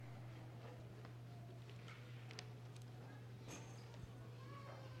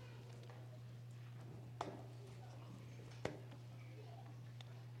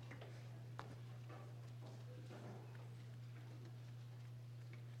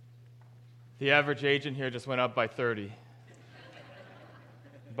The average age in here just went up by 30.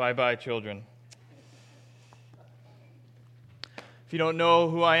 Bye-bye, children. If you don't know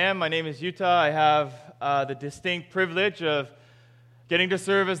who I am, my name is Yuta. I have the distinct privilege of getting to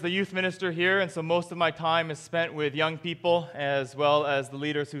serve as the youth minister here, and so most of my time is spent with young people as well as the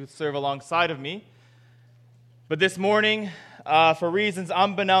leaders who serve alongside of me. But this morning, for reasons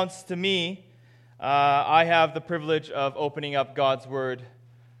unbeknownst to me, I have the privilege of opening up God's Word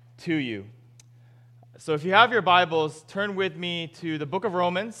to you. So if you have your Bibles, turn with me to the book of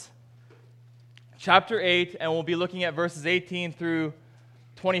Romans, chapter 8, and we'll be looking at verses 18 through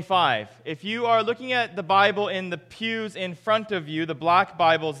 25. If you are looking at the Bible in the pews in front of you, the black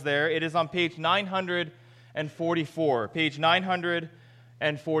Bibles there, it is on page 944. Page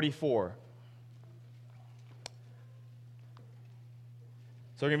 944.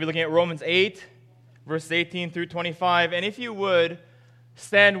 So we're going to be looking at Romans 8, verses 18 through 25. And if you would,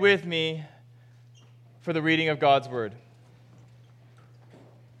 stand with me for the reading of God's Word.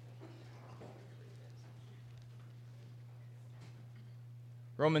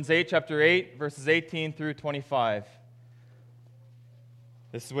 Romans 8, chapter 8, verses 18 through 25.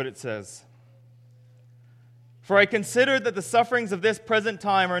 This is what it says. For I consider that the sufferings of this present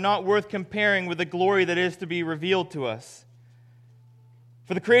time are not worth comparing with the glory that is to be revealed to us.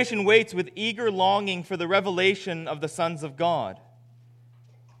 For the creation waits with eager longing for the revelation of the sons of God.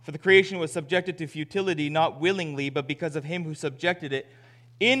 For the creation was subjected to futility, not willingly, but because of him who subjected it,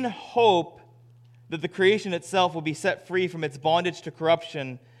 in hope that the creation itself will be set free from its bondage to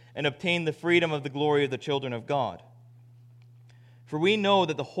corruption and obtain the freedom of the glory of the children of God. For we know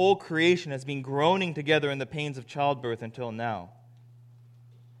that the whole creation has been groaning together in the pains of childbirth until now.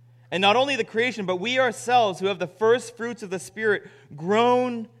 And not only the creation, but we ourselves who have the first fruits of the Spirit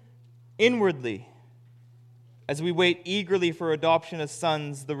groan inwardly as we wait eagerly for adoption as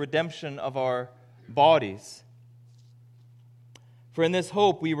sons, the redemption of our bodies. For in this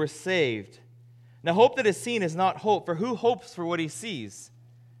hope we were saved. Now hope that is seen is not hope, for who hopes for what he sees?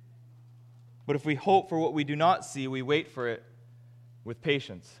 But if we hope for what we do not see, we wait for it with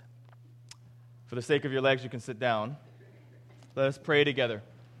patience. For the sake of your legs, you can sit down. Let us pray together.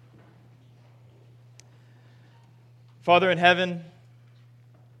 Father in heaven,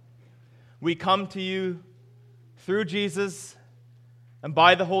 we come to you through Jesus and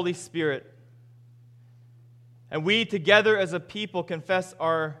by the Holy Spirit. And we together as a people confess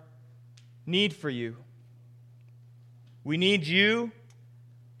our need for you. We need you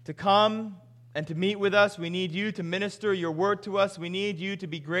to come and to meet with us. We need you to minister your word to us. We need you to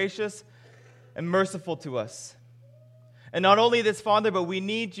be gracious and merciful to us. And not only this, Father, but we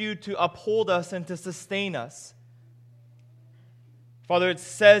need you to uphold us and to sustain us. Father, it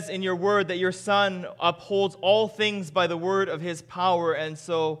says in your word that your Son upholds all things by the word of his power, and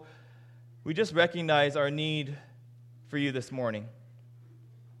so we just recognize our need for you this morning.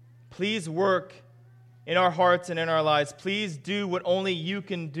 Please work in our hearts and in our lives. Please do what only you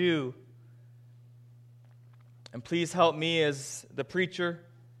can do. And please help me as the preacher.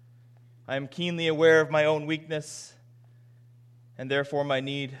 I am keenly aware of my own weakness and therefore my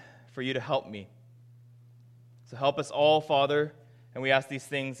need for you to help me. So help us all, Father. And we ask these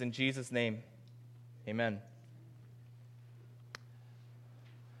things in Jesus' name. Amen.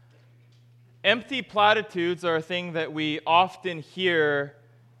 Empty platitudes are a thing that we often hear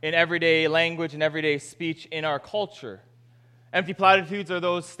in everyday language and everyday speech in our culture. Empty platitudes are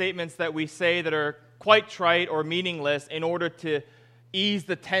those statements that we say that are quite trite or meaningless in order to ease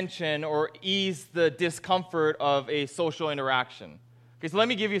the tension or ease the discomfort of a social interaction. Okay, so let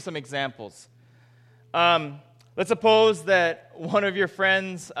me give you some examples. Let's suppose that one of your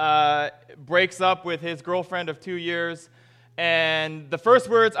friends breaks up with his girlfriend of 2 years, and the first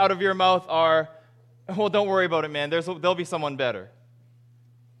words out of your mouth are, well, don't worry about it, man. There'll be someone better.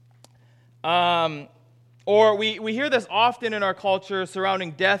 Or we hear this often in our culture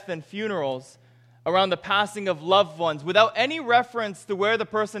surrounding death and funerals, around the passing of loved ones, without any reference to where the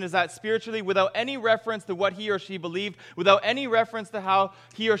person is at spiritually, without any reference to what he or she believed, without any reference to how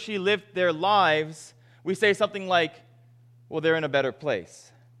he or she lived their lives. We say something like, well, they're in a better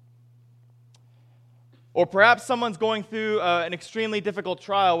place. Or perhaps someone's going through an extremely difficult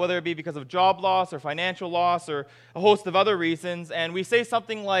trial, whether it be because of job loss or financial loss or a host of other reasons, and we say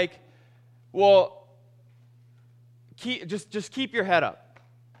something like, well, just keep your head up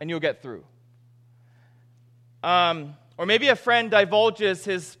and you'll get through. Or maybe a friend divulges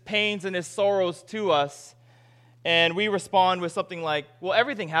his pains and his sorrows to us, and we respond with something like, well,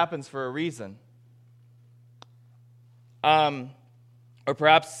 everything happens for a reason. Or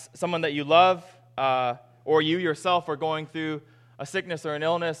perhaps someone that you love, or you yourself are going through a sickness or an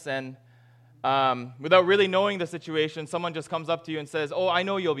illness, and without really knowing the situation, someone just comes up to you and says, "Oh, I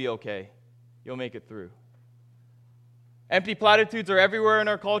know you'll be okay. You'll make it through." Empty platitudes are everywhere in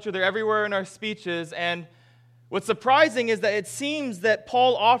our culture. They're everywhere in our speeches. And what's surprising is that it seems that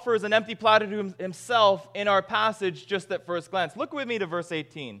Paul offers an empty platitude himself in our passage just at first glance. Look with me to verse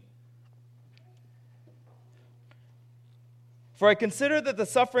 18. "For I consider that the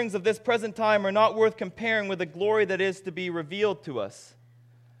sufferings of this present time are not worth comparing with the glory that is to be revealed to us."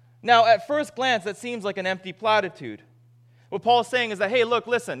 Now, at first glance, that seems like an empty platitude. What Paul's saying is that, hey, look,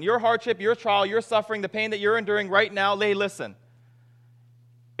 listen, your hardship, your trial, your suffering, the pain that you're enduring right now, listen,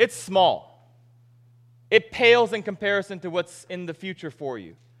 it's small. It pales in comparison to what's in the future for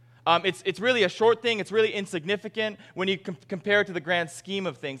you. It's really a short thing. It's really insignificant when you compare it to the grand scheme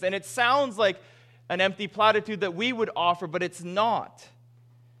of things. And it sounds like an empty platitude that we would offer, but it's not.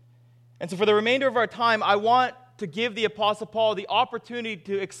 And so for the remainder of our time, I want to give the Apostle Paul the opportunity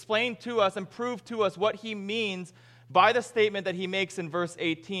to explain to us and prove to us what he means by the statement that he makes in verse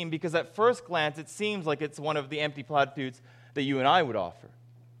 18, because at first glance, it seems like it's one of the empty platitudes that you and I would offer.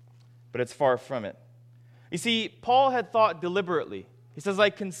 But it's far from it. You see, Paul had thought deliberately. He says,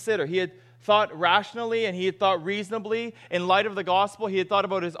 I consider. He had thought rationally and he had thought reasonably in light of the gospel. He had thought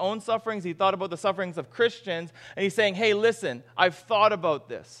about his own sufferings. He thought about the sufferings of Christians. And he's saying, hey, listen, I've thought about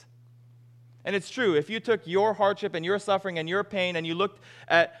this. And it's true. If you took your hardship and your suffering and your pain and you looked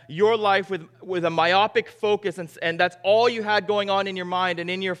at your life with a myopic focus and that's all you had going on in your mind and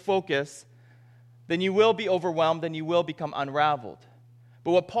in your focus, then you will be overwhelmed and you will become unraveled.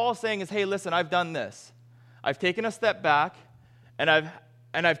 But what Paul's saying is, hey, listen, I've done this. I've taken a step back and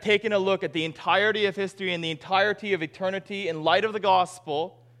I've taken a look at the entirety of history and the entirety of eternity in light of the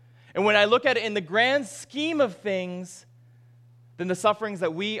gospel. And when I look at it in the grand scheme of things, then the sufferings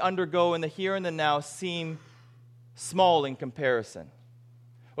that we undergo in the here and the now seem small in comparison.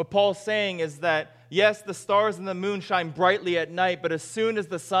 What Paul's saying is that, yes, the stars and the moon shine brightly at night, but as soon as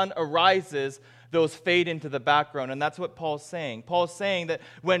the sun arises, those fade into the background. And that's what Paul's saying. Paul's saying that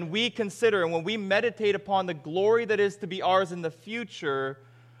when we consider and when we meditate upon the glory that is to be ours in the future,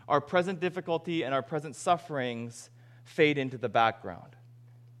 our present difficulty and our present sufferings fade into the background.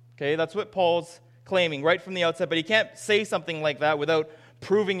 Okay, that's what Paul's claiming right from the outset, but he can't say something like that without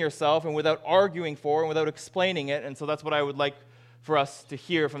proving yourself and without arguing for and without explaining it, and so that's what I would like for us to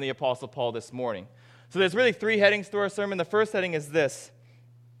hear from the Apostle Paul this morning. So there's really three headings to our sermon. The first heading is this: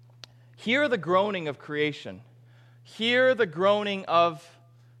 hear the groaning of creation. Hear the groaning of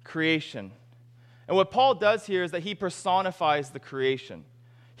creation. And what Paul does here is that he personifies the creation.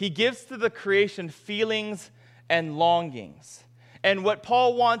 He gives to the creation feelings and longings. And what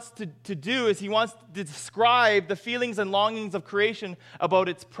Paul wants to do is he wants to describe the feelings and longings of creation about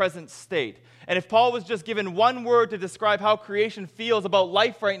its present state. And if Paul was just given one word to describe how creation feels about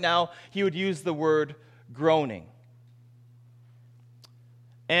life right now, he would use the word groaning.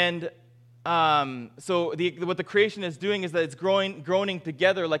 And so what the creation is doing is that it's groaning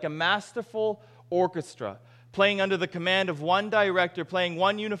together like a masterful orchestra, playing under the command of one director, playing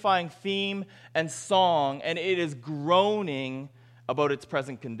one unifying theme and song, and it is groaning about its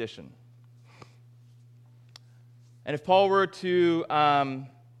present condition. And if Paul were to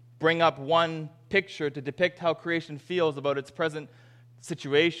bring up one picture to depict how creation feels about its present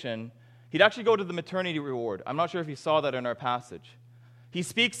situation, he'd actually go to the maternity ward. I'm not sure if you saw that in our passage. He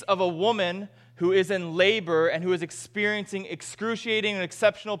speaks of a woman who is in labor and who is experiencing excruciating and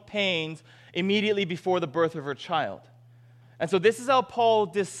exceptional pains immediately before the birth of her child. And so this is how Paul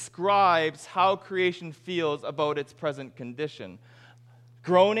describes how creation feels about its present condition.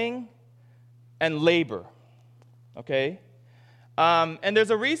 Groaning and labor, okay? And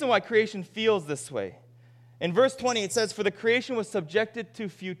there's a reason why creation feels this way. In verse 20, it says, "For the creation was subjected to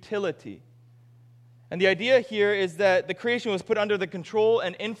futility." And the idea here is that the creation was put under the control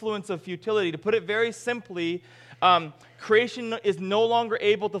and influence of futility. To put it very simply, creation is no longer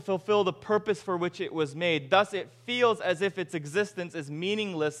able to fulfill the purpose for which it was made. Thus, it feels as if its existence is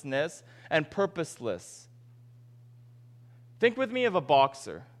meaninglessness and purposeless. Think with me of a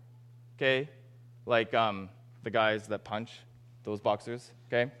boxer, okay? Like the guys that punch, those boxers,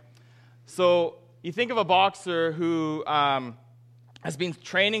 okay? So you think of a boxer who has been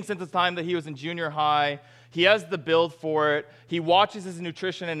training since the time that he was in junior high. He has the build for it. He watches his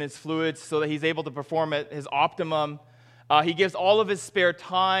nutrition and his fluids so that he's able to perform at his optimum. He gives all of his spare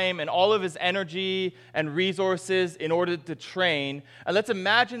time and all of his energy and resources in order to train. And let's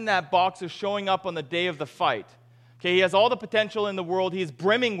imagine that boxer showing up on the day of the fight. Okay, he has all the potential in the world. He's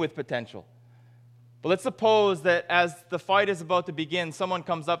brimming with potential. But let's suppose that as the fight is about to begin, someone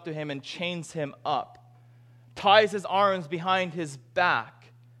comes up to him and chains him up, ties his arms behind his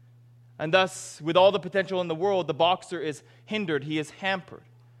back, And thus, with all the potential in the world, the boxer is hindered, he is hampered.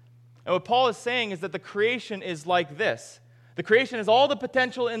 And what Paul is saying is that the creation is like this. The creation has all the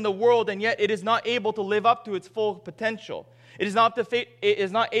potential in the world, and yet it is not able to live up to its full potential. It is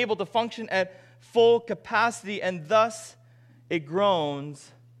not able to function at full capacity, and thus it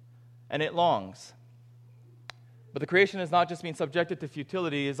groans and it longs. But the creation has not just been subjected to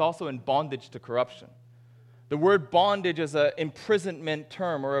futility, it is also in bondage to corruption. The word bondage is an imprisonment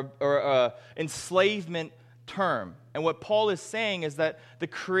term or a enslavement term. And what Paul is saying is that the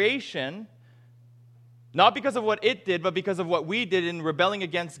creation, not because of what it did, but because of what we did in rebelling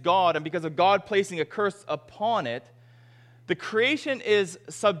against God and because of God placing a curse upon it, the creation is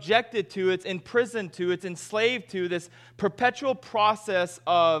subjected to, it's imprisoned to, it's enslaved to this perpetual process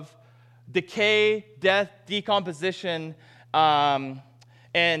of decay, death, decomposition, and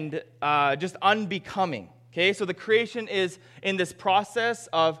just unbecoming. Okay, so the creation is in this process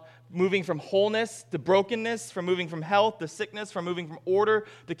of moving from wholeness to brokenness, from moving from health to sickness, from moving from order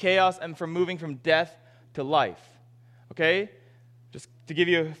to chaos, and from moving from death to life. Okay? Just to give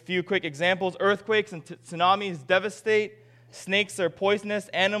you a few quick examples, earthquakes and tsunamis devastate, snakes are poisonous,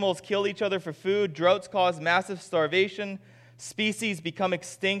 animals kill each other for food, droughts cause massive starvation, species become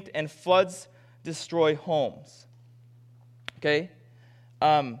extinct, and floods destroy homes. Okay?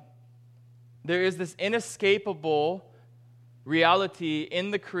 There is this inescapable reality in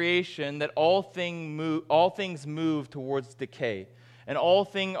the creation that all things move towards decay, and all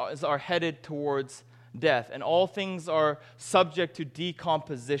things are headed towards death, and all things are subject to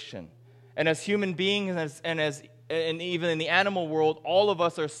decomposition. And as human beings, and even in the animal world, all of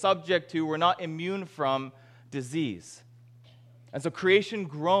us are subject to, we're not immune from disease. And so creation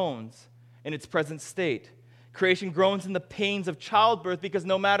groans in its present state. Creation groans in the pains of childbirth because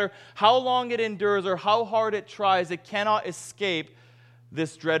no matter how long it endures or how hard it tries, it cannot escape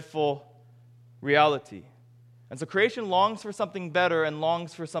this dreadful reality. And so creation longs for something better and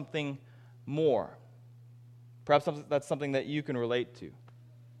longs for something more. Perhaps that's something that you can relate to.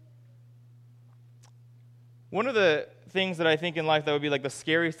 One of the things that I think in life that would be like the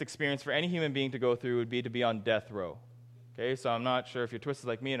scariest experience for any human being to go through would be to be on death row. Okay, so I'm not sure if you're twisted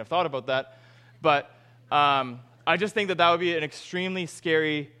like me and have thought about that, but I just think that would be an extremely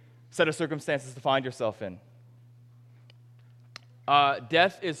scary set of circumstances to find yourself in.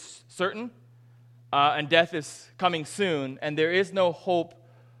 Death is certain, and death is coming soon, and there is no hope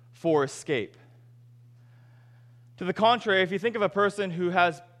for escape. To the contrary, if you think of a person who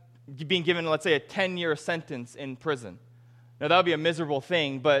has been given, let's say, a 10-year sentence in prison, now that would be a miserable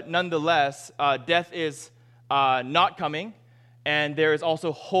thing, but nonetheless, death is not coming, and there is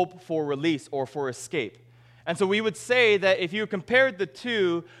also hope for release or for escape. And so we would say that if you compared the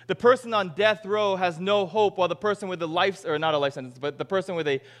two, the person on death row has no hope, while the person with not a life sentence, but the person with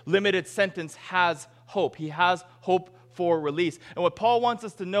a limited sentence has hope. He has hope for release. And what Paul wants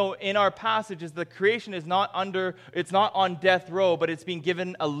us to know in our passage is the creation is it's not on death row, but it's being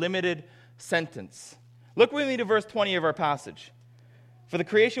given a limited sentence. Look with me to verse 20 of our passage. For the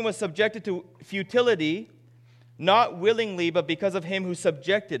creation was subjected to futility, not willingly, but because of him who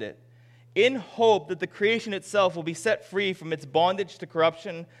subjected it, in hope that the creation itself will be set free from its bondage to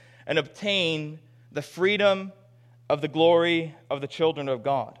corruption and obtain the freedom of the glory of the children of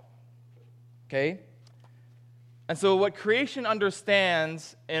God. Okay? And so what creation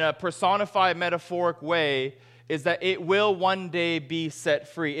understands in a personified, metaphoric way is that it will one day be set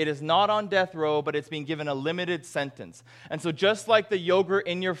free. It is not on death row, but it's being given a limited sentence. And so just like the yogurt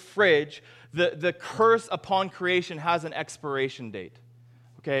in your fridge, the curse upon creation has an expiration date.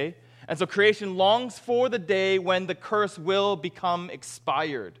 Okay? And so creation longs for the day when the curse will become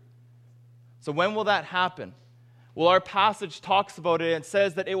expired. So when will that happen? Well, our passage talks about it and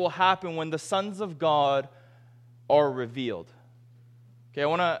says that it will happen when the sons of God are revealed. Okay, I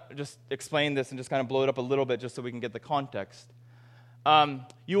want to just explain this and just kind of blow it up a little bit just so we can get the context.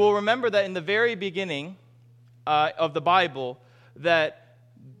 You will remember that in the very beginning of the Bible, that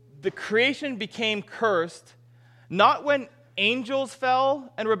the creation became cursed, not when angels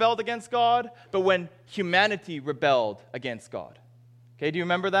fell and rebelled against God, but when humanity rebelled against God. Okay, do you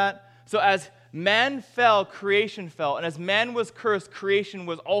remember that? So as man fell, creation fell, and as man was cursed, creation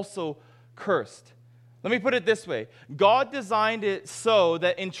was also cursed. Let me put it this way. God designed it so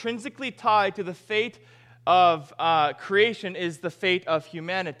that intrinsically tied to the fate of creation is the fate of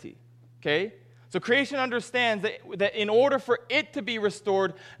humanity. Okay? So creation understands that in order for it to be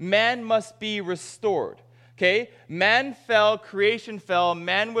restored, man must be restored. Okay? Man fell, creation fell,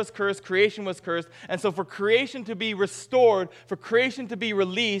 man was cursed, creation was cursed. And so for creation to be restored, for creation to be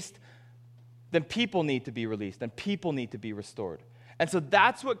released, then people need to be released and people need to be restored. And so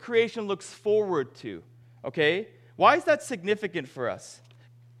that's what creation looks forward to, okay? Why is that significant for us?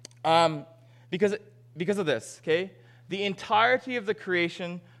 Because of this, okay? The entirety of the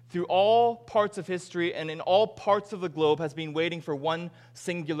creation, through all parts of history and in all parts of the globe, has been waiting for one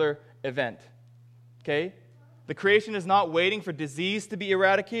singular event, okay? The creation is not waiting for disease to be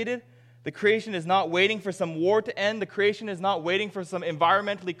eradicated. The creation is not waiting for some war to end. The creation is not waiting for some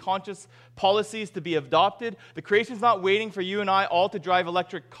environmentally conscious policies to be adopted. The creation is not waiting for you and I all to drive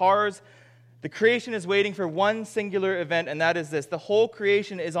electric cars. The creation is waiting for one singular event, and that is this. The whole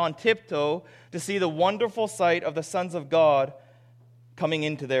creation is on tiptoe to see the wonderful sight of the sons of God coming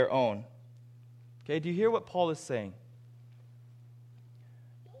into their own. Okay, do you hear what Paul is saying?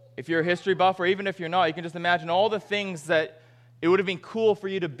 If you're a history buff, or even if you're not, you can just imagine all the things that it would have been cool for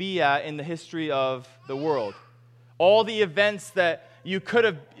you to be at in the history of the world. All the events that you could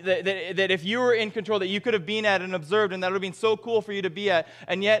have, that if you were in control, that you could have been at and observed, and that would have been so cool for you to be at.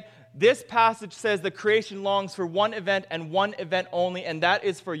 And yet, this passage says the creation longs for one event and one event only, and that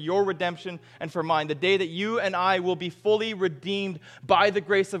is for your redemption and for mine. The day that you and I will be fully redeemed by the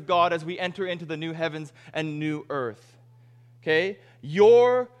grace of God as we enter into the new heavens and new earth. Okay?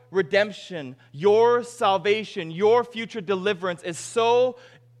 Your redemption, your salvation, your future deliverance is so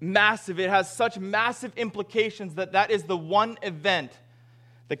massive. It has such massive implications that is the one event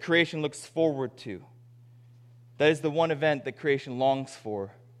that creation looks forward to. That is the one event that creation longs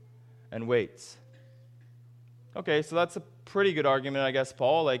for and waits. Okay, so that's a pretty good argument, I guess,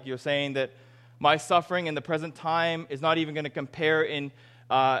 Paul. Like, you're saying that my suffering in the present time is not even going to compare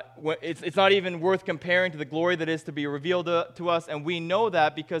it's not even worth comparing to the glory that is to be revealed to us, and we know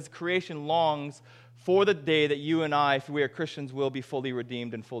that because creation longs for the day that you and I, if we are Christians, will be fully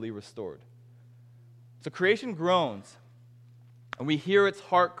redeemed and fully restored. So creation groans, and we hear its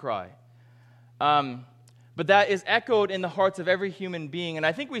heart cry. But that is echoed in the hearts of every human being, and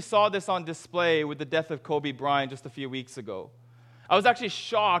I think we saw this on display with the death of Kobe Bryant just a few weeks ago. I was actually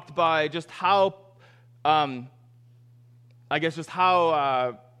shocked by just how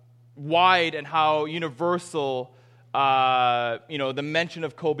wide and how universal, the mention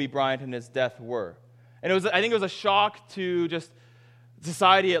of Kobe Bryant and his death were. And I think it was a shock to just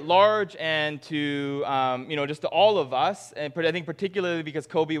society at large and to, just to all of us. And I think particularly because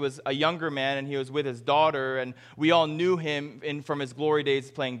Kobe was a younger man and he was with his daughter, and we all knew him from his glory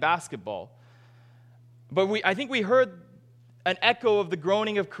days playing basketball. But I think we heard an echo of the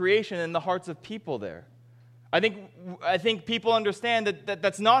groaning of creation in the hearts of people there. I think people understand that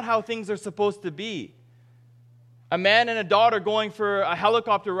that's not how things are supposed to be. A man and a daughter going for a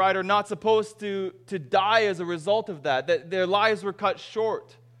helicopter ride are not supposed to die as a result of that their lives were cut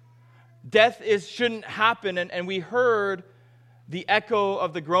short. Death shouldn't happen, and we heard the echo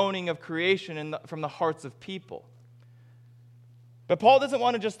of the groaning of creation from the hearts of people. But Paul doesn't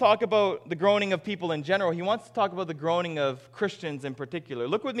want to just talk about the groaning of people in general. He wants to talk about the groaning of Christians in particular.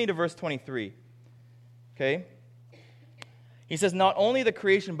 Look with me to verse 23. Okay? He says, not only the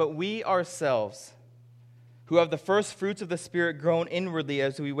creation, but we ourselves, who have the first fruits of the Spirit, groan inwardly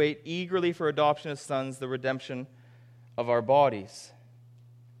as we wait eagerly for adoption as sons, the redemption of our bodies.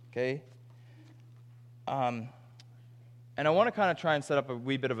 Okay? And I want to kind of try and set up a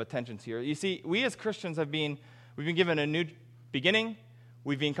wee bit of a tension here. You see, we as Christians we've been given a new beginning.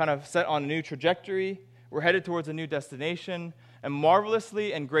 We've been kind of set on a new trajectory. We're headed towards a new destination. And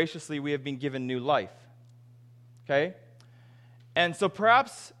marvelously and graciously, we have been given new life. Okay? And so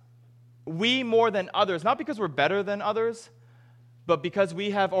perhaps we more than others, not because we're better than others, but because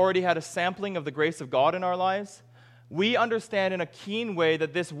we have already had a sampling of the grace of God in our lives, we understand in a keen way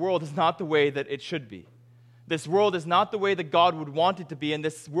that this world is not the way that it should be. This world is not the way that God would want it to be, and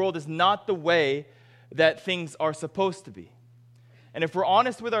this world is not the way that things are supposed to be. And if we're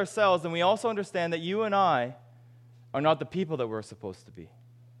honest with ourselves, then we also understand that you and I are not the people that we're supposed to be.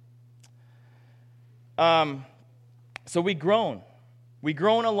 So we groan. We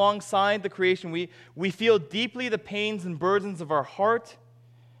groan alongside the creation. We feel deeply the pains and burdens of our heart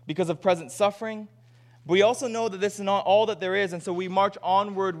because of present suffering. But we also know that this is not all that there is, and so we march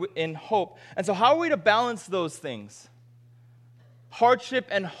onward in hope. And so how are we to balance those things? Hardship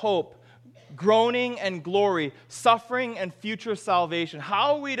and hope, groaning and glory, suffering and future salvation.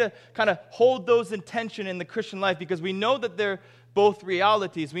 How are we to kind of hold those in tension in the Christian life? Because we know that they're both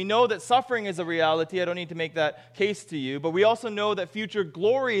realities. We know that suffering is a reality. I don't need to make that case to you. But we also know that future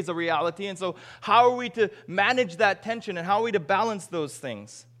glory is a reality. And so how are we to manage that tension, and how are we to balance those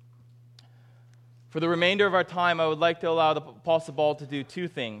things? For the remainder of our time, I would like to allow the Apostle Paul to do two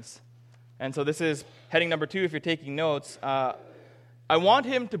things. And so this is heading number 2 if you're taking notes. I want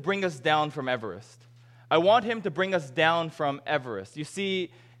him to bring us down from Everest. I want him to bring us down from Everest. You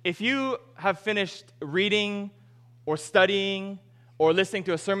see, if you have finished reading or studying or listening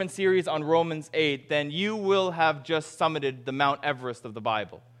to a sermon series on Romans 8, then you will have just summited the Mount Everest of the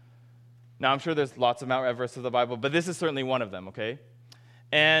Bible. Now, I'm sure there's lots of Mount Everest of the Bible, but this is certainly one of them, okay?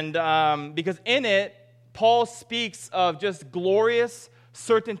 And because in it, Paul speaks of just glorious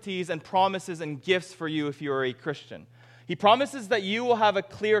certainties and promises and gifts for you if you are a Christian. He promises that you will have a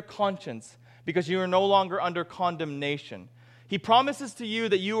clear conscience because you are no longer under condemnation. He promises to you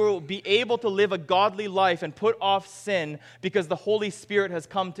that you will be able to live a godly life and put off sin because the Holy Spirit has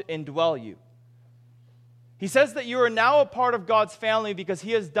come to indwell you. He says that you are now a part of God's family because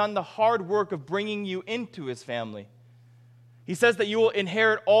he has done the hard work of bringing you into his family. He says that you will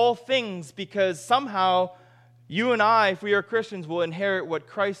inherit all things because somehow you and I, if we are Christians, will inherit what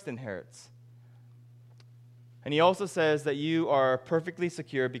Christ inherits. And he also says that you are perfectly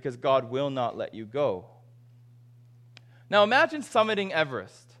secure because God will not let you go. Now imagine summiting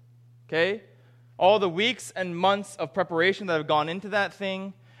Everest, okay? All the weeks and months of preparation that have gone into that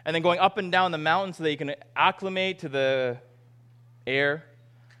thing, and then going up and down the mountain so that you can acclimate to the air.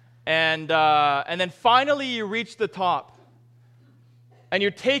 And then finally you reach the top. And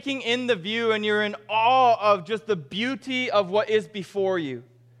you're taking in the view and you're in awe of just the beauty of what is before you.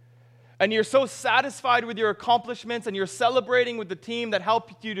 And you're so satisfied with your accomplishments and you're celebrating with the team that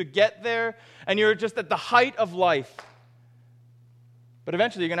helped you to get there. And you're just at the height of life. But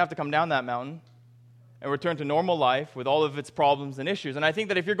eventually you're going to have to come down that mountain and return to normal life with all of its problems and issues. And I think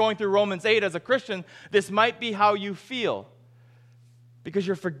that if you're going through Romans 8 as a Christian, this might be how you feel. Because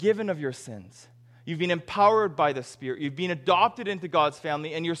you're forgiven of your sins. You've been empowered by the Spirit. You've been adopted into God's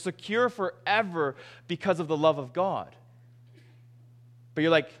family, and you're secure forever because of the love of God. But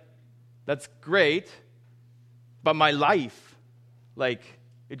you're like, that's great, but my life,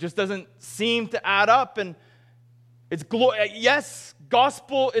 it just doesn't seem to add up. And it's yes,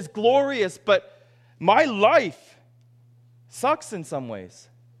 gospel is glorious, but my life sucks in some ways.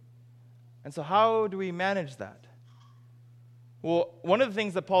 And so how do we manage that? Well, one of the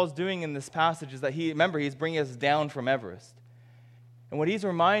things that Paul's doing in this passage is that he's bringing us down from Everest. And what he's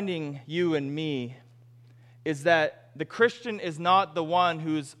reminding you and me is that the Christian is not the one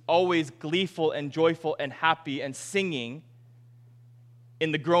who's always gleeful and joyful and happy and singing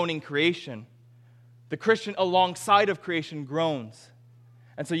in the groaning creation. The Christian alongside of creation groans.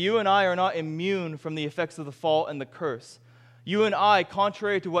 And so you and I are not immune from the effects of the fall and the curse. You and I,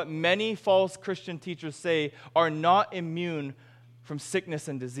 contrary to what many false Christian teachers say, are not immune from sickness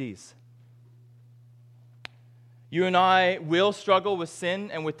and disease. You and I will struggle with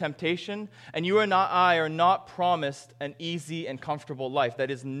sin and with temptation, and you and I are not promised an easy and comfortable life. That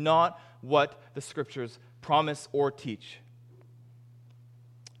is not what the Scriptures promise or teach.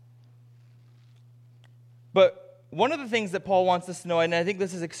 But one of the things that Paul wants us to know, and I think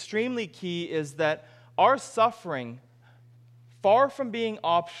this is extremely key, is that our suffering, far from being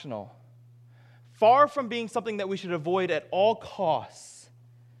optional, far from being something that we should avoid at all costs,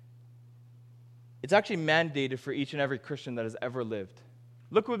 it's actually mandated for each and every Christian that has ever lived.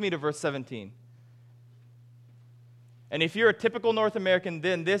 Look with me to verse 17. And if you're a typical North American,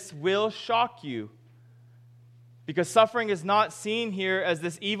 then this will shock you. Because suffering is not seen here as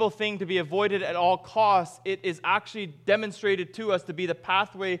this evil thing to be avoided at all costs. It is actually demonstrated to us to be the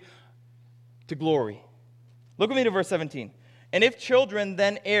pathway to glory. Look with me to verse 17. And if children,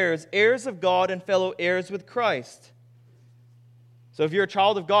 then heirs, heirs of God and fellow heirs with Christ. So if you're a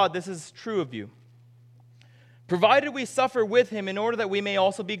child of God, this is true of you. Provided we suffer with him in order that we may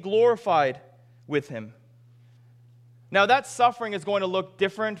also be glorified with him. Now that suffering is going to look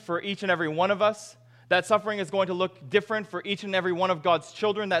different for each and every one of us. That suffering is going to look different for each and every one of God's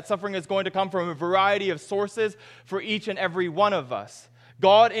children. That suffering is going to come from a variety of sources for each and every one of us.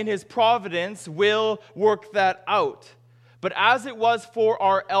 God in his providence will work that out. But as it was for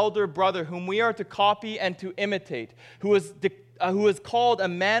our elder brother, whom we are to copy and to imitate, who is called a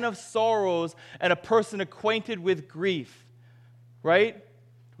man of sorrows and a person acquainted with grief, right?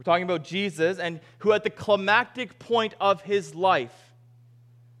 We're talking about Jesus, and who at the climactic point of his life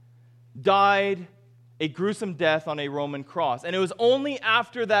died a gruesome death on a Roman cross. And it was only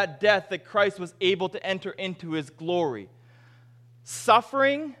after that death that Christ was able to enter into his glory.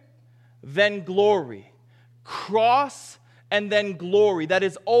 Suffering, then glory. Cross, and then glory. That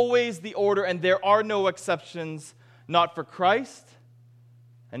is always the order, and there are no exceptions, not for Christ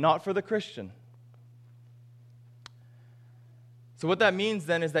and not for the Christian. So what that means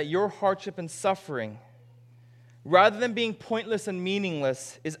then is that your hardship and suffering, rather than being pointless and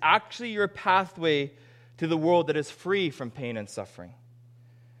meaningless, is actually your pathway to the world that is free from pain and suffering.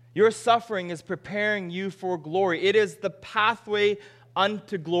 Your suffering is preparing you for glory. It is the pathway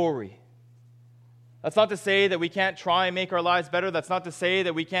unto glory. That's not to say that we can't try and make our lives better. That's not to say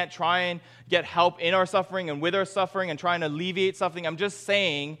that we can't try and get help in our suffering and with our suffering and trying to alleviate something. I'm just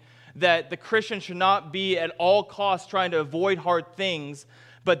saying that the Christian should not be at all costs trying to avoid hard things,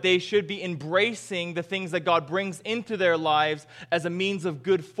 but they should be embracing the things that God brings into their lives as a means of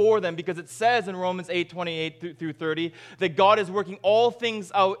good for them, because it says in Romans 8:28 through 30 that God is working all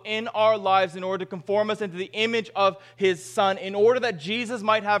things out in our lives in order to conform us into the image of His Son, in order that Jesus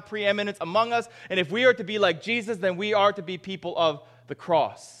might have preeminence among us. And if we are to be like Jesus, then we are to be people of the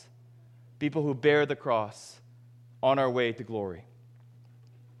cross, people who bear the cross on our way to glory.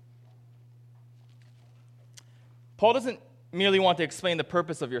 Paul doesn't merely want to explain the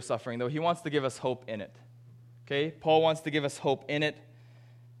purpose of your suffering, though. He wants to give us hope in it. Okay? Paul wants to give us hope in it.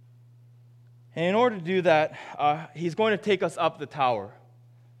 And in order to do that, he's going to take us up the tower.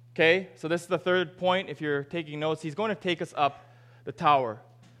 Okay? So this is the third point. If you're taking notes, he's going to take us up the tower.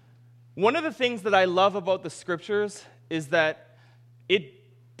 One of the things that I love about the Scriptures is that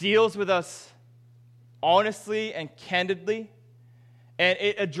it deals with us honestly and candidly, and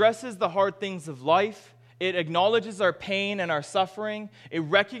it addresses the hard things of life. It acknowledges our pain and our suffering. It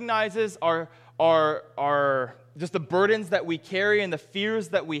recognizes our just the burdens that we carry and the fears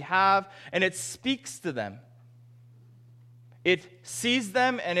that we have, and it speaks to them. It sees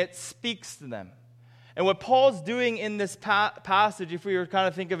them and it speaks to them. And what Paul's doing in this passage, if we were to kind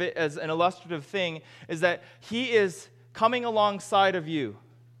of think of it as an illustrative thing, is that he is coming alongside of you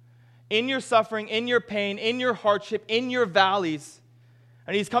in your suffering, in your pain, in your hardship, in your valleys,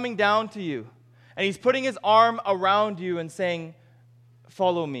 and he's coming down to you. And he's putting his arm around you and saying,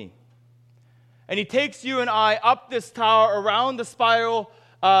 follow me. And he takes you and I up this tower, around the spiral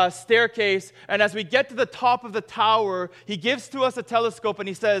staircase. And as we get to the top of the tower, he gives to us a telescope and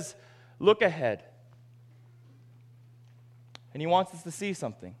he says, look ahead. And he wants us to see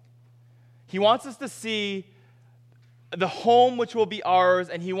something. He wants us to see the home which will be ours,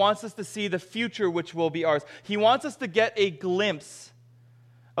 and he wants us to see the future which will be ours. He wants us to get a glimpse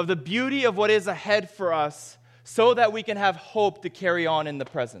of the beauty of what is ahead for us so that we can have hope to carry on in the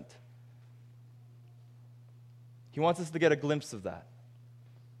present. He wants us to get a glimpse of that.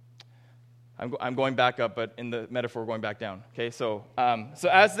 I'm going back up, but in the metaphor, going back down. Okay, so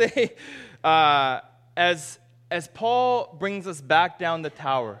as Paul brings us back down the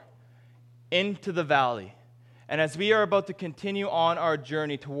tower into the valley, and as we are about to continue on our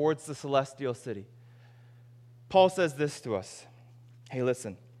journey towards the celestial city, Paul says this to us. Hey,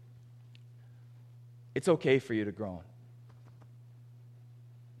 listen, it's okay for you to groan.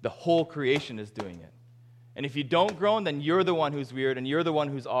 The whole creation is doing it. And if you don't groan, then you're the one who's weird, and you're the one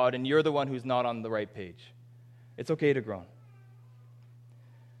who's odd, and you're the one who's not on the right page. It's okay to groan.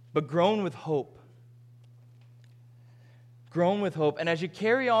 But groan with hope. Groan with hope. And as you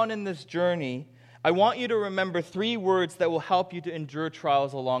carry on in this journey, I want you to remember 3 words that will help you to endure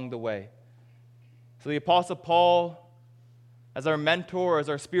trials along the way. So the Apostle Paul, as our mentor, as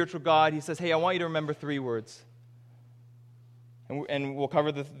our spiritual guide, he says, hey, I want you to remember 3 words. And we'll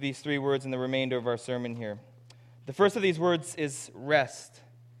cover these 3 words in the remainder of our sermon here. The first of these words is rest.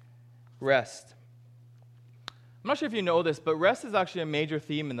 Rest. I'm not sure if you know this, but rest is actually a major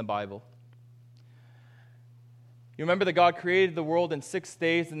theme in the Bible. You remember that God created the world in 6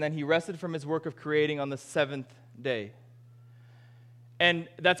 days, and then he rested from his work of creating on the 7th day. And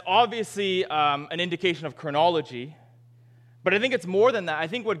that's obviously an indication of chronology. But I think it's more than that. I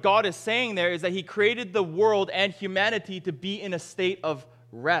think what God is saying there is that he created the world and humanity to be in a state of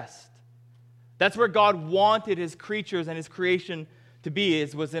rest. That's where God wanted his creatures and his creation to be,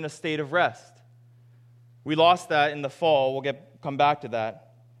 was in a state of rest. We lost that in the fall. We'll come back to that.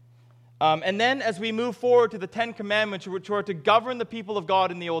 And then as we move forward to the 10 Commandments, which were to govern the people of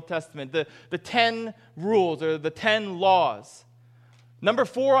God in the Old Testament, the 10 rules or the 10 laws. Number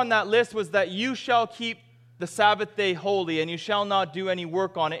 4 on that list was that you shall keep the Sabbath day holy, and you shall not do any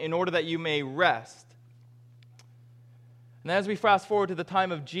work on it in order that you may rest. And as we fast forward to the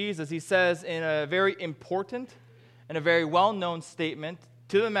time of Jesus, he says in a very important and a very well-known statement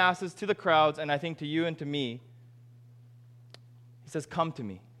to the masses, to the crowds, and I think to you and to me, he says, come to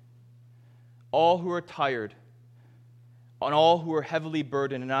me, all who are tired, and all who are heavily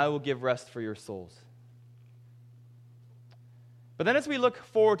burdened, and I will give rest for your souls. But then as we look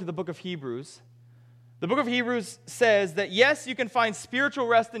forward to the book of Hebrews, the book of Hebrews says that yes, you can find spiritual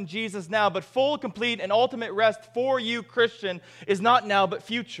rest in Jesus now, but full, complete, and ultimate rest for you, Christian, is not now but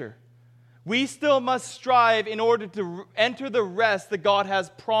future. We still must strive in order to enter the rest that God has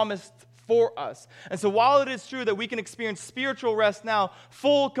promised for us. And so while it is true that we can experience spiritual rest now,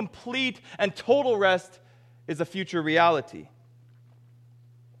 full, complete, and total rest is a future reality.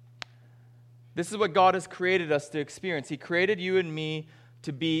 This is what God has created us to experience. He created you and me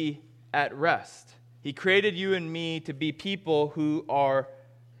to be at rest. He created you and me to be people who are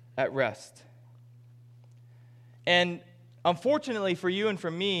at rest. And unfortunately for you and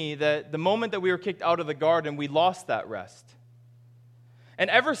for me, that the moment that we were kicked out of the garden, we lost that rest. And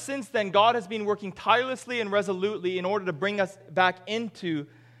ever since then, God has been working tirelessly and resolutely in order to bring us back into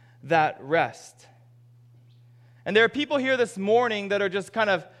that rest. And there are people here this morning that are just kind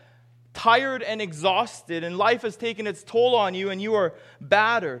of tired and exhausted, and life has taken its toll on you, and you are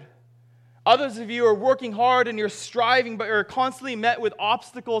battered. Others of you are working hard and you're striving, but you're constantly met with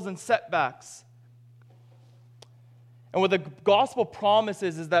obstacles and setbacks. And what the gospel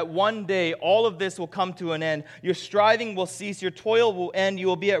promises is that one day all of this will come to an end. Your striving will cease, your toil will end, you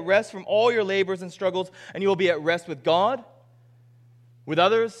will be at rest from all your labors and struggles, and you will be at rest with God, with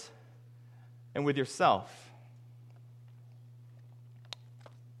others, and with yourself.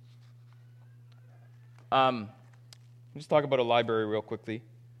 Let's talk about a library real quickly.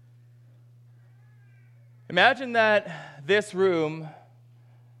 Imagine that this room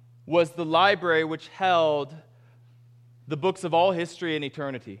was the library which held the books of all history and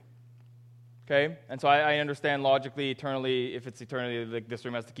eternity. Okay? And so I understand logically, eternally, if it's eternity, like this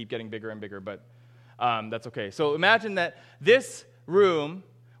room has to keep getting bigger and bigger, but that's okay. So imagine that this room,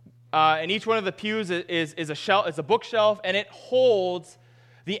 and each one of the pews is a bookshelf, and it holds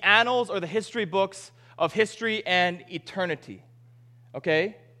the annals or the history books of history and eternity.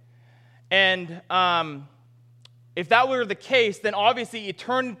 Okay? And if that were the case, then obviously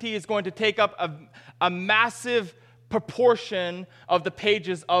eternity is going to take up a massive proportion of the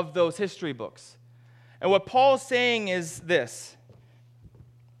pages of those history books. And what Paul's saying is this.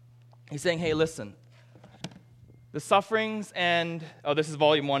 He's saying, hey, listen, the sufferings and, this is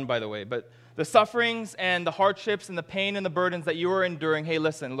volume 1, by the way, but the sufferings and the hardships and the pain and the burdens that you are enduring, hey,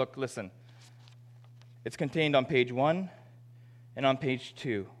 listen. It's contained on page 1 and on page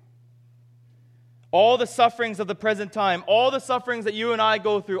 2. All the sufferings of the present time, all the sufferings that you and I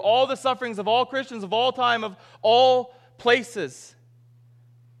go through, all the sufferings of all Christians of all time, of all places,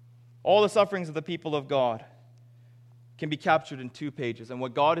 all the sufferings of the people of God can be captured in 2 pages. And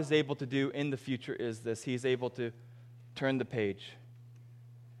what God is able to do in the future is this. He's able to turn the page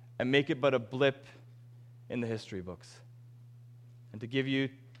and make it but a blip in the history books, and to give you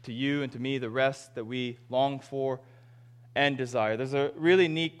and to me the rest that we long for and desire. There's a really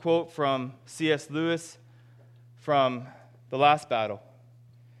neat quote from C.S. Lewis from The Last Battle.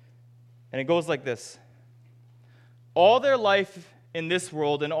 And it goes like this. All their life in this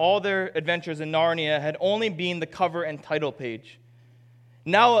world and all their adventures in Narnia had only been the cover and title page.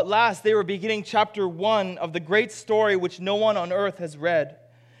 Now at last they were beginning chapter 1 of the great story which no one on earth has read,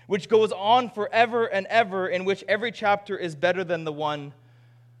 which goes on forever and ever, in which every chapter is better than the one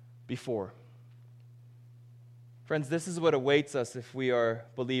before. Friends, this is what awaits us if we are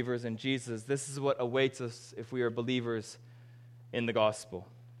believers in Jesus. This is what awaits us if we are believers in the gospel.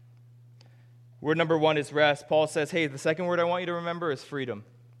 Word number 1 is rest. Paul says, hey, the second word I want you to remember is freedom.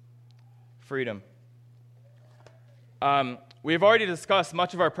 Freedom. We have already discussed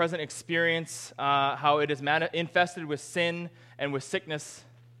much of our present experience, how it is infested with sin and with sickness,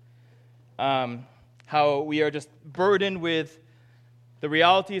 how we are just burdened with the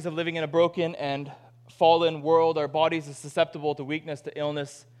realities of living in a broken and fallen world. Our bodies are susceptible to weakness, to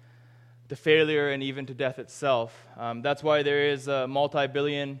illness, to failure, and even to death itself. That's why there is a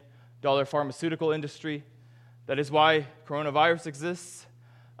multi-billion-dollar pharmaceutical industry. That is why coronavirus exists.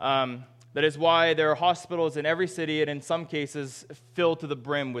 That is why there are hospitals in every city, and in some cases filled to the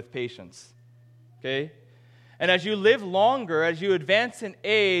brim with patients. Okay? And as you live longer, as you advance in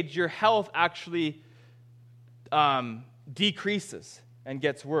age, your health actually decreases and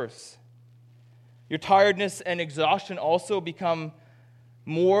gets worse. Your tiredness and exhaustion also become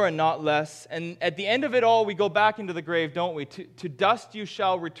more and not less. And at the end of it all, we go back into the grave, don't we? To dust you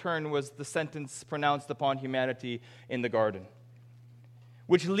shall return was the sentence pronounced upon humanity in the garden,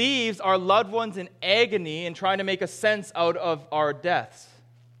 which leaves our loved ones in agony and trying to make a sense out of our deaths.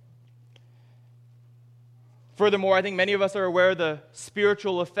 Furthermore, I think many of us are aware of the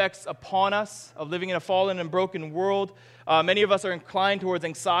spiritual effects upon us of living in a fallen and broken world. Many of us are inclined towards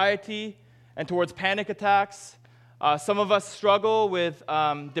anxiety and towards panic attacks. Some of us struggle with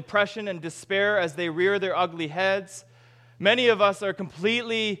depression and despair as they rear their ugly heads. Many of us are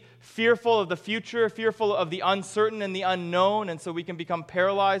completely fearful of the future, fearful of the uncertain and the unknown, and so we can become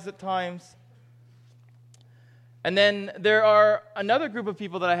paralyzed at times. And then there are another group of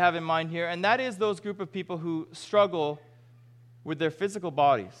people that I have in mind here, and that is those group of people who struggle with their physical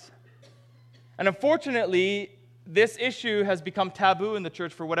bodies. And unfortunately, this issue has become taboo in the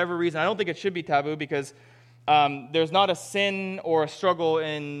church for whatever reason. I don't think it should be taboo because there's not a sin or a struggle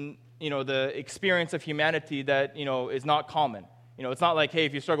in the experience of humanity that is not common. It's not like, hey,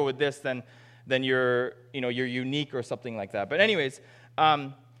 if you struggle with this, then you're unique or something like that. But anyways,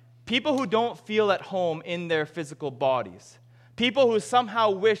 people who don't feel at home in their physical bodies, people who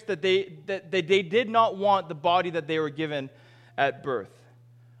somehow wish that they did not want the body that they were given at birth.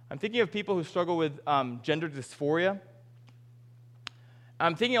 I'm thinking of people who struggle with gender dysphoria.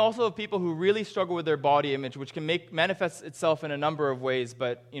 I'm thinking also of people who really struggle with their body image, which can manifest itself in a number of ways.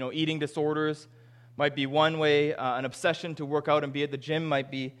 But eating disorders might be one way. An obsession to work out and be at the gym might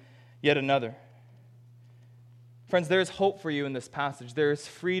be yet another. Friends, there is hope for you in this passage. There is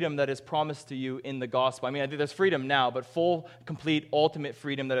freedom that is promised to you in the gospel. I think there's freedom now, but full, complete, ultimate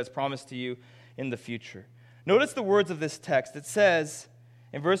freedom that is promised to you in the future. Notice the words of this text. It says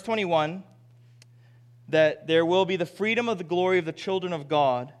in verse 21 that there will be the freedom of the glory of the children of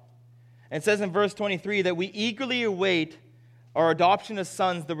God. And it says in verse 23 that we eagerly await our adoption as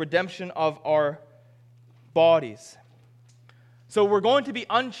sons, the redemption of our bodies. So we're going to be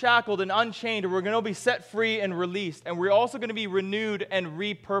unshackled and unchained, and we're going to be set free and released, and we're also going to be renewed and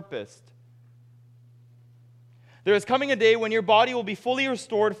repurposed. There is coming a day when your body will be fully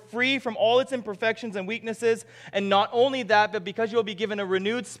restored, free from all its imperfections and weaknesses, and not only that, but because you'll be given a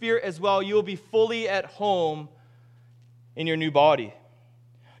renewed spirit as well, you'll be fully at home in your new body.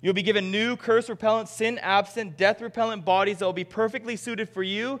 You'll be given new curse-repellent, sin-absent, death-repellent bodies that will be perfectly suited for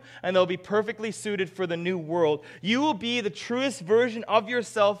you, and they'll be perfectly suited for the new world. You will be the truest version of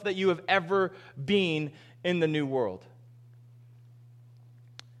yourself that you have ever been in the new world.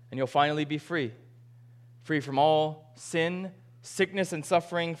 And you'll finally be free. Free from all sin, sickness, and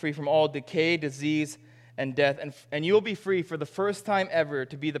suffering, free from all decay, disease, and death. And you will be free for the first time ever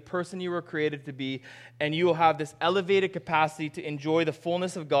to be the person you were created to be, and you will have this elevated capacity to enjoy the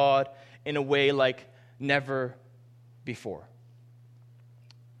fullness of God in a way like never before.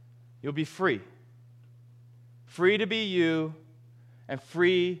 You'll be free. Free to be you, and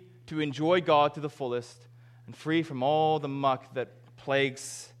free to enjoy God to the fullest, and free from all the muck that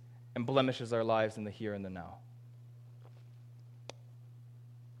plagues and blemishes our lives in the here and the now.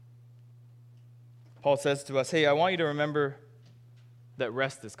 Paul says to us, hey, I want you to remember that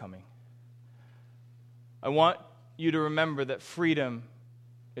rest is coming. I want you to remember that freedom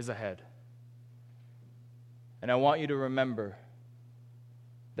is ahead. And I want you to remember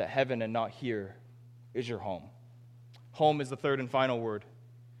that heaven and not here is your home. Home is the third and final word.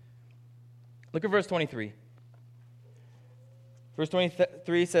 Look at verse 23. Verse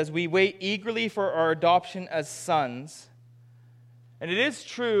 23 says, we wait eagerly for our adoption as sons. And it is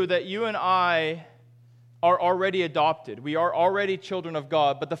true that you and I are already adopted. We are already children of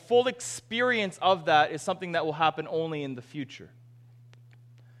God, but the full experience of that is something that will happen only in the future.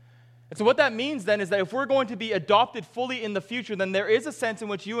 And so what that means then is that if we're going to be adopted fully in the future, then there is a sense in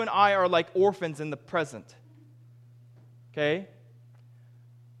which you and I are like orphans in the present. Okay?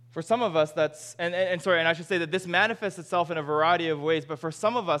 For some of us, that's, and I should say that this manifests itself in a variety of ways, but for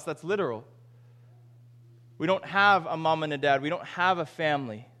some of us, that's literal. We don't have a mom and a dad. We don't have a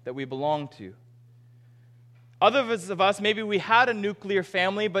family that we belong to. Others of us, maybe we had a nuclear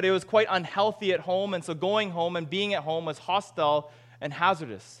family, but it was quite unhealthy at home, and so going home and being at home was hostile and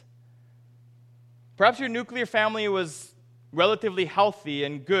hazardous. Perhaps your nuclear family was relatively healthy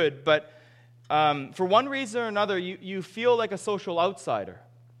and good, but for one reason or another, you feel like a social outsider.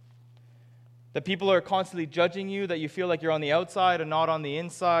 That people are constantly judging you, that you feel like you're on the outside and not on the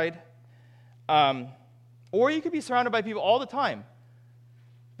inside. Or you could be surrounded by people all the time.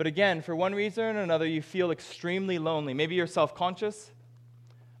 But again, for one reason or another, you feel extremely lonely. Maybe you're self-conscious.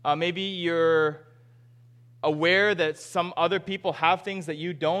 Maybe you're aware that some other people have things that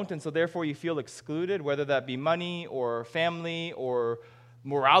you don't, and so therefore you feel excluded, whether that be money or family or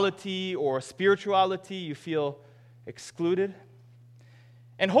morality or spirituality, you feel excluded.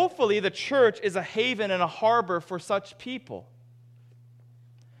 And hopefully the church is a haven and a harbor for such people.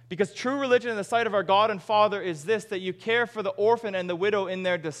 Because true religion in the sight of our God and Father is this, that you care for the orphan and the widow in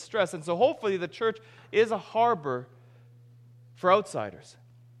their distress. And so hopefully the church is a harbor for outsiders.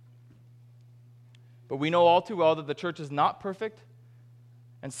 But we know all too well that the church is not perfect,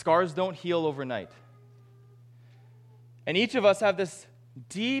 and scars don't heal overnight. And each of us have this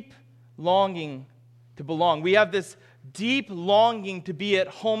deep longing to belong. We have this deep longing to be at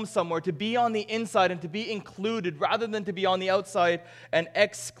home somewhere, to be on the inside and to be included rather than to be on the outside and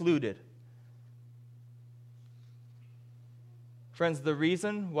excluded. Friends, the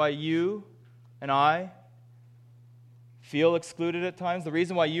reason why you and I feel excluded at times, the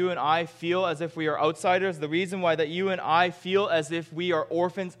reason why you and I feel as if we are outsiders, the reason why that you and I feel as if we are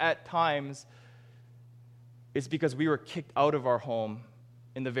orphans at times is because we were kicked out of our home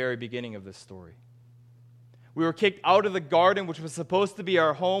in the very beginning of this story. We were kicked out of the garden, which was supposed to be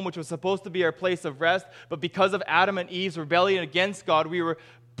our home, which was supposed to be our place of rest, but because of Adam and Eve's rebellion against God, we were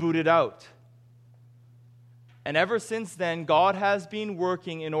booted out. And ever since then, God has been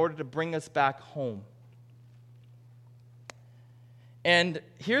working in order to bring us back home. And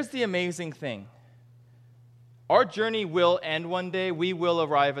here's the amazing thing. Our journey will end one day. We will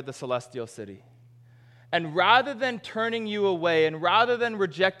arrive at the celestial city. And rather than turning you away and rather than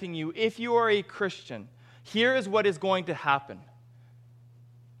rejecting you, if you are a Christian, here is what is going to happen.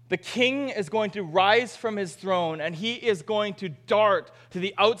 The king is going to rise from his throne, and he is going to dart to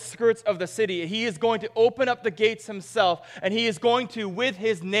the outskirts of the city. He is going to open up the gates himself, and he is going to, with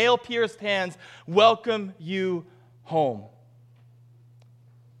his nail-pierced hands, welcome you home.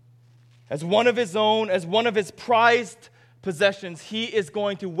 As one of his own, as one of his prized possessions, he is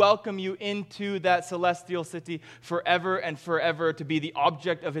going to welcome you into that celestial city forever and forever to be the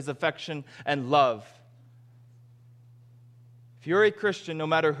object of his affection and love. If you're a Christian, no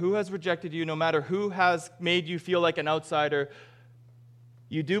matter who has rejected you, no matter who has made you feel like an outsider,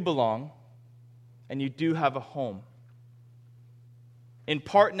 you do belong and you do have a home. In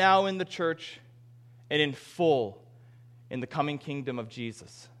part now in the church and in full in the coming kingdom of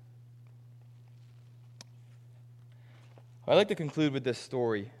Jesus. I'd like to conclude with this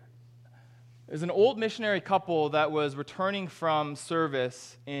story. There's an old missionary couple that was returning from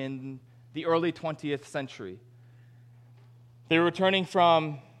service in the early 20th century. They were returning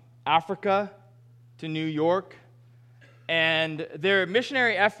from Africa to New York, and their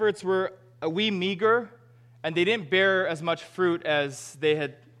missionary efforts were a wee meager, and they didn't bear as much fruit as they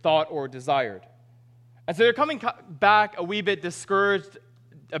had thought or desired. And so they're coming back a wee bit discouraged,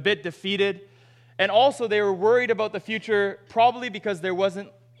 a bit defeated, and also they were worried about the future, probably because there wasn't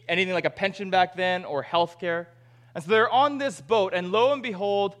anything like a pension back then or health care. And so they're on this boat, and lo and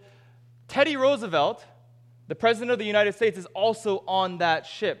behold, Teddy Roosevelt, the President of the United States, is also on that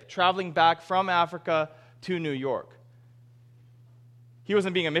ship, traveling back from Africa to New York. He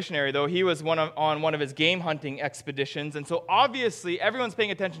wasn't being a missionary, though. He was on one of his game hunting expeditions. And so obviously, everyone's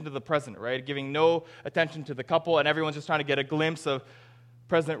paying attention to the president, right? Giving no attention to the couple, and everyone's just trying to get a glimpse of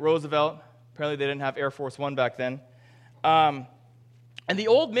President Roosevelt. Apparently, they didn't have Air Force One back then. And the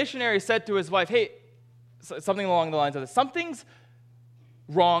old missionary said to his wife, hey, something along the lines of this, something's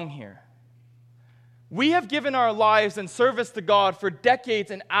wrong here. We have given our lives in service to God for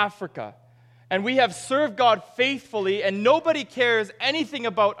decades in Africa, and we have served God faithfully, and nobody cares anything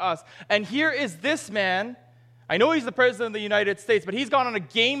about us. And here is this man, I know he's the President of the United States, but he's gone on a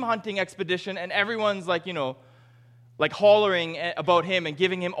game hunting expedition, and everyone's like hollering about him and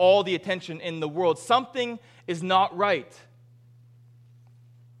giving him all the attention in the world. Something is not right.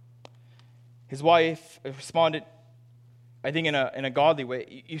 His wife responded, I think in a godly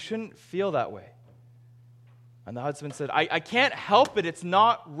way, you shouldn't feel that way. And the husband said, I can't help it, it's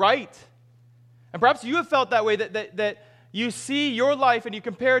not right. And perhaps you have felt that way, that you see your life and you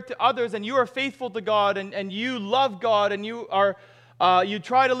compare it to others, and you are faithful to God, and you love God, and you are you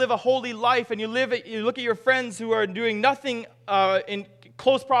try to live a holy life, and you look at your friends who are doing nothing in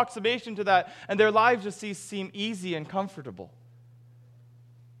close proximation to that, and their lives just seem easy and comfortable.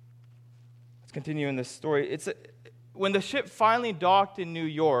 Let's continue in this story. When the ship finally docked in New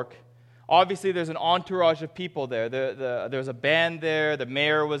York, obviously there's an entourage of people there. There was a band there, the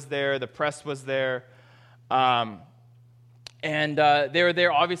mayor was there, the press was there, and they were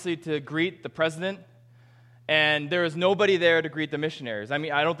there obviously to greet the president. And there was nobody there to greet the missionaries. I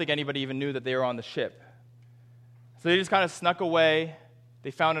mean, I don't think anybody even knew that they were on the ship. So they just kind of snuck away.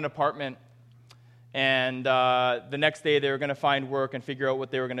 They found an apartment. And the next day, they were going to find work and figure out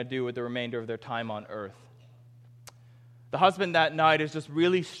what they were going to do with the remainder of their time on earth. The husband that night is just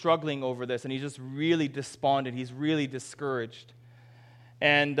really struggling over this, and he's just really despondent. He's really discouraged.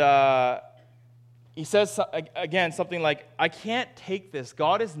 And he says, again, something like, I can't take this.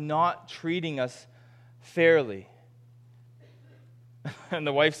 God is not treating us fairly. And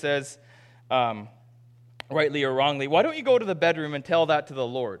the wife says, rightly or wrongly, why don't you go to the bedroom and tell that to the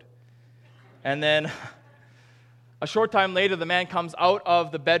Lord? And then a short time later, the man comes out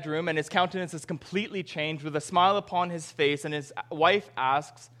of the bedroom, and his countenance is completely changed with a smile upon his face, and his wife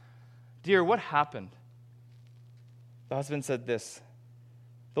asks, dear, what happened? The husband said this,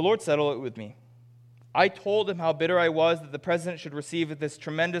 the Lord settled it with me. I told him how bitter I was that the president should receive this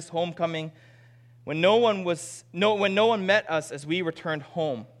tremendous homecoming, when no one met us as we returned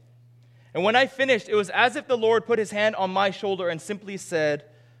home. And when I finished, it was as if the Lord put his hand on my shoulder and simply said,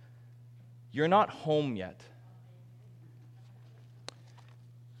 "You're not home yet."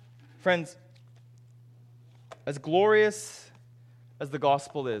 Friends, as glorious as the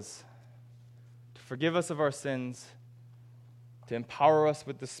gospel is, to forgive us of our sins, to empower us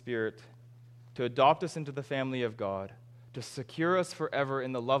with the Spirit, to adopt us into the family of God, to secure us forever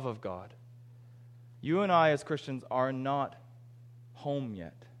in the love of God, you and I as Christians are not home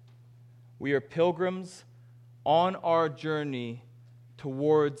yet. We are pilgrims on our journey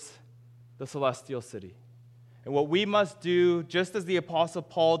towards the celestial city. And what we must do, just as the Apostle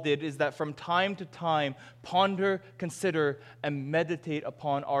Paul did, is that from time to time, ponder, consider, and meditate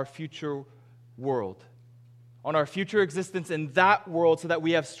upon our future world, on our future existence in that world, so that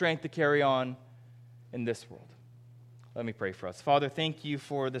we have strength to carry on in this world. Let me pray for us. Father, thank you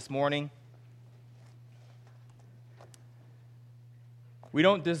for this morning. We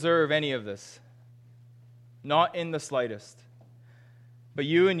don't deserve any of this, not in the slightest. But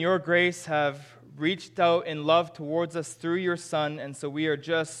you in your grace have reached out in love towards us through your Son, and so we are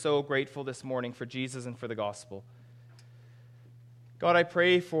just so grateful this morning for Jesus and for the gospel. God, I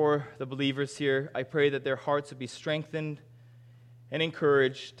pray for the believers here. I pray that their hearts would be strengthened and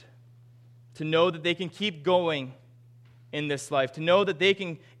encouraged to know that they can keep going in this life, to know that they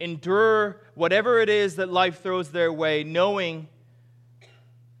can endure whatever it is that life throws their way, knowing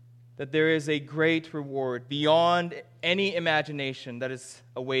that there is a great reward beyond any imagination that is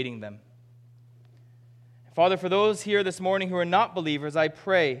awaiting them. Father, for those here this morning who are not believers, I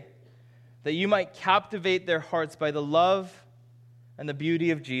pray that you might captivate their hearts by the love and the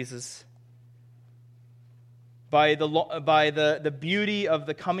beauty of Jesus, by the beauty of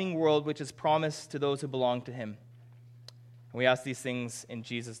the coming world which is promised to those who belong to him. And we ask these things in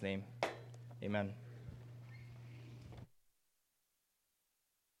Jesus' name. Amen.